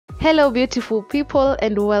Hello beautiful people,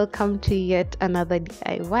 and welcome to yet another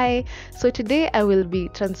DIY. So today I will be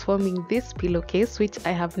transforming this pillowcase, which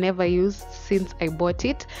I have never used since I bought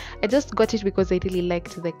it. I just got it because I really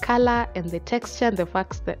liked the color and the texture and the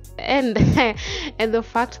fact that and the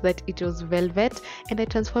fact that it was velvet, and I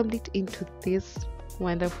transformed it into this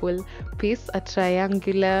wonderful piece, a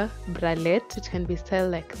triangular bralette. It can be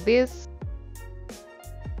styled like this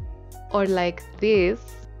or like this,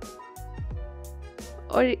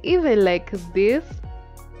 or even like this,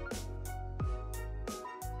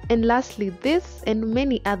 and lastly this, and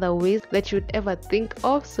many other ways that you'd ever think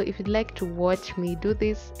of. So if you'd like to watch me do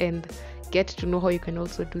this and get to know how you can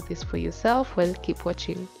also do this for yourself, well, keep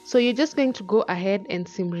watching. So you're just going to go ahead and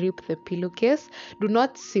seam rip the pillowcase. Do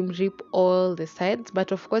not seam rip all the sides,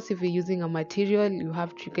 but of course if you're using a material,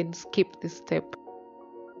 you can skip this step.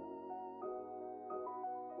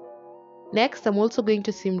 Next, I'm also going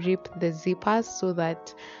to seam rip the zippers so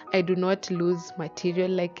that I do not lose material.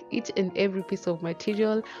 Like, each and every piece of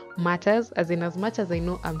material matters, as much as I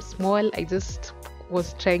know I'm small, I just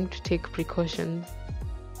was trying to take precautions.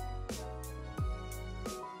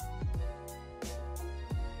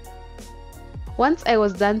 Once I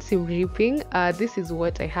was done seam ripping, this is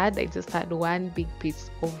what I had. I just had one big piece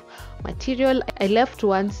of material. I left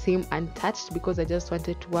one seam untouched because I just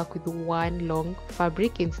wanted to work with one long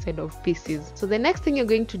fabric instead of pieces. So the next thing you're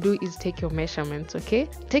going to do is take your measurements. Okay,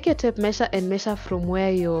 take your tape measure and measure from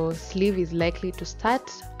where your sleeve is likely to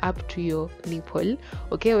start up to your nipple,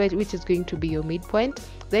 okay, which is going to be your midpoint.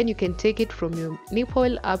 Then you can take it from your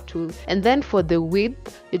nipple up to, and then for the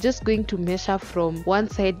width, you're just going to measure from one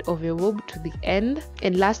side of your boob to the end.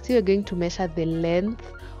 And lastly, you're going to measure the length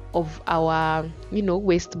of our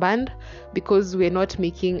waistband, because we're not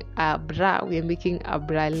making a bra, we're making a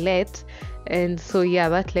bralette, and so yeah,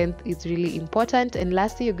 that length is really important. And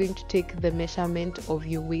lastly, you're going to take the measurement of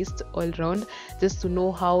your waist all around, just to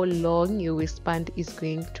know how long your waistband is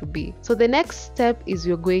going to be. So the next step is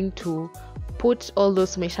you're going to put all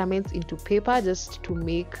those measurements into paper just to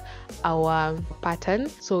make our pattern.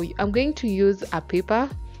 So I'm going to use a paper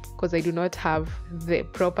because I do not have the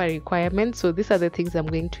proper requirements. So these are the things I'm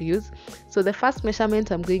going to use. So the first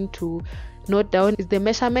measurement I'm going to note down is the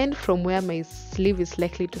measurement from where my sleeve is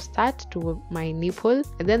likely to start to my nipple,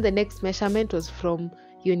 and then the next measurement was from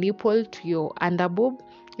your nipple to your underboob.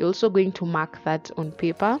 You're also going to mark that on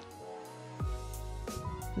paper.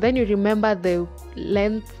 Then you remember the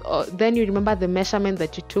length, or then you remember the measurement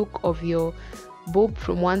that you took of your boob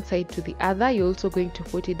from one side to the other. You're also going to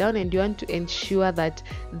put it down, and you want to ensure that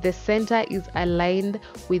the center is aligned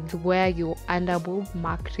with where your underboob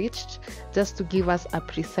mark reached, just to give us a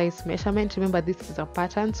precise measurement. Remember, this is a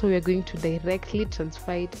pattern, so we're going to directly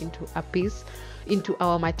transfer it into a piece, into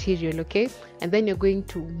our material, okay? And then you're going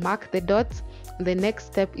to mark the dots. The next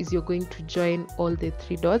step is you're going to join all the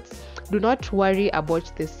 3 dots. Do not worry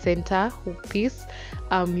about the center piece.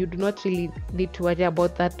 You do not really need to worry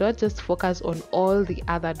about that dot. Just focus on all the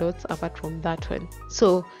other dots apart from that one.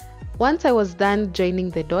 So once I was done joining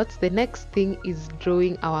the dots, the next thing is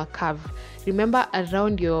drawing our curve. Remember,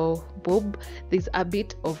 around your boob there's a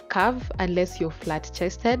bit of curve unless you're flat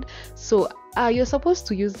chested. So you're supposed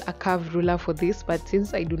to use a curve ruler for this, but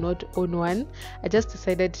since I do not own one, I just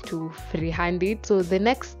decided to freehand it. So the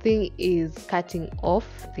next thing is cutting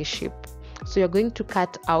off the shape. So you're going to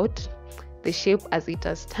cut out the shape as it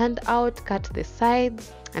has turned out, cut the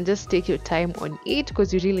sides, and just take your time on it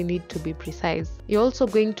because you really need to be precise. You're also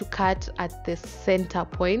going to cut at the center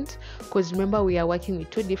point, because remember, we are working with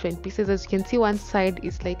 2 different pieces. As you can see, one side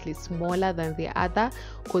is slightly smaller than the other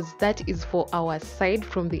because that is for our side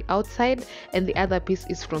from the outside, and the other piece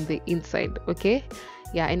is from the inside, okay?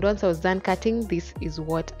 Yeah, and once I was done cutting, this is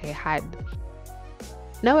what I had.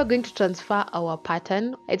 Now we're going to transfer our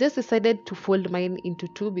pattern. I just decided to fold mine into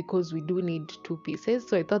 2 because we do need 2 pieces.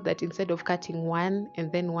 So I thought that instead of cutting one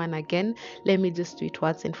and then one again, let me just do it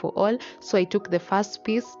once and for all. So I took the first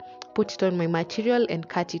piece, put it on my material, and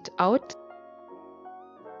cut it out.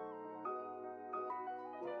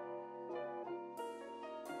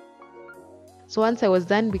 So once I was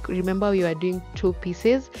done, remember we were doing 2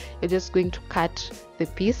 pieces, you're just going to cut the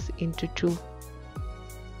piece into 2.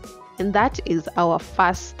 And that is our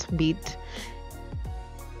first bit.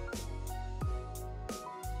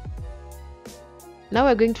 Now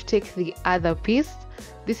we're going to take the other piece.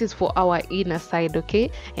 This is for our inner side, okay?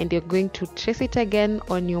 And you're going to trace it again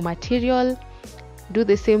on your material. Do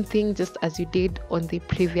the same thing just as you did on the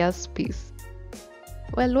previous piece.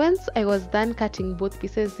 Well, once I was done cutting both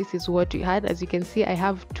pieces, this is what we had. As you can see, I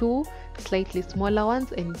have 2 slightly smaller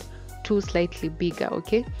ones and 2 two slightly bigger.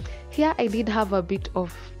 Okay, here I did have a bit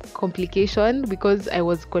of complication because I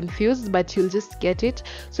was confused, but you'll just get it.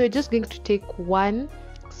 So you're just going to take one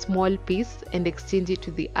small piece and exchange it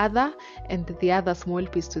to the other, and the other small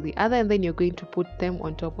piece to the other, and then you're going to put them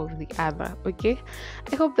on top of the other. Okay,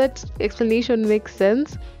 I hope that explanation makes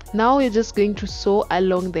sense. Now you're just going to sew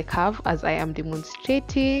along the curve as I am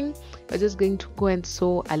demonstrating. You're just going to go and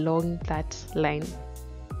sew along that line.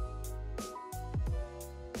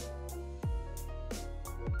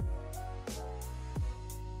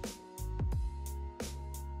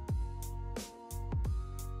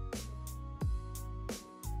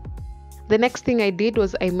 The next thing I did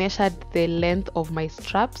was I measured the length of my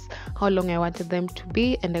straps, how long I wanted them to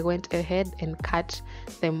be, and I went ahead and cut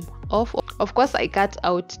them off. Of course, I cut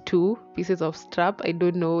out 2 pieces of strap. I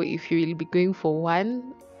don't know if you will be going for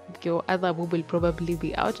one. Your other boob will probably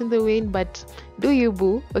be out in the wind, but do you,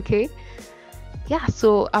 boo? Okay. Yeah,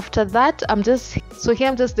 so after that, I'm just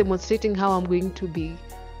demonstrating how I'm going to be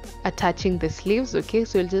attaching the sleeves. Okay,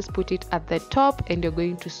 so you'll just put it at the top and you're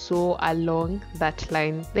going to sew along that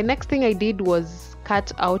line. The next thing I did was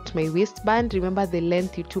cut out my waistband. Remember the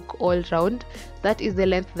length you took all round, that is the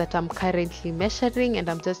length that I'm currently measuring, and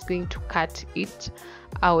I'm just going to cut it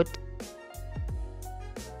out.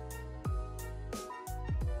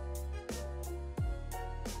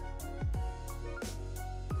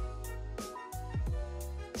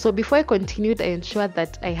 So before I continued, I ensured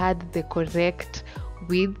that I had the correct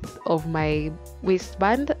width of my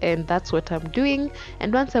waistband, and that's what I'm doing.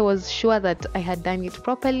 And once I was sure that I had done it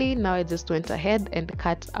properly, now I just went ahead and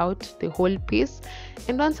cut out the whole piece.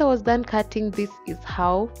 And once I was done cutting, this is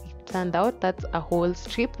how it turned out. That's a whole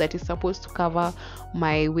strip that is supposed to cover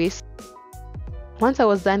my waist. Once I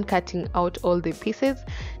was done cutting out all the pieces,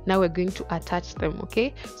 now we're going to attach them.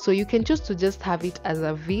 Okay, so you can choose to just have it as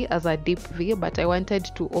a V, as a deep V, but I wanted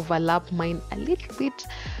to overlap mine a little bit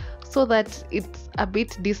so that it's a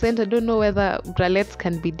bit decent. I don't know whether bralettes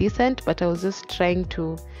can be decent, but I was just trying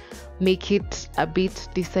to make it a bit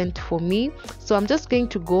decent for me. So I'm just going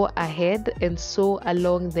to go ahead and sew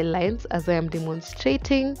along the lines as I am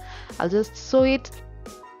demonstrating. I'll just sew it.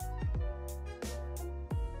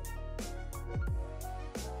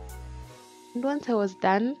 And once I was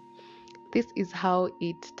done, this is how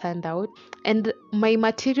it turned out. And my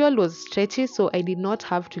material was stretchy, so I did not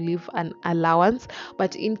have to leave an allowance,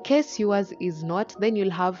 but in case yours is not, then you'll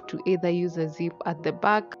have to either use a zip at the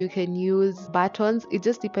back, you can use buttons. It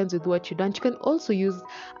just depends with what you want. You can also use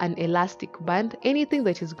an elastic band, anything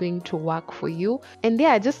that is going to work for you. And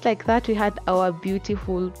yeah, just like that, we had our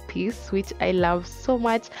beautiful piece, which I love so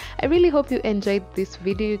much. I really hope you enjoyed this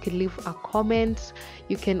video. You can leave a comment.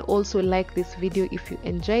 You can also like this video if you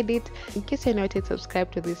enjoyed it. In case you're not yet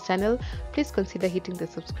subscribed to this channel, please consider hitting the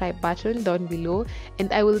subscribe button down below,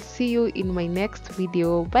 and I will see you in my next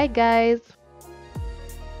video. Bye guys.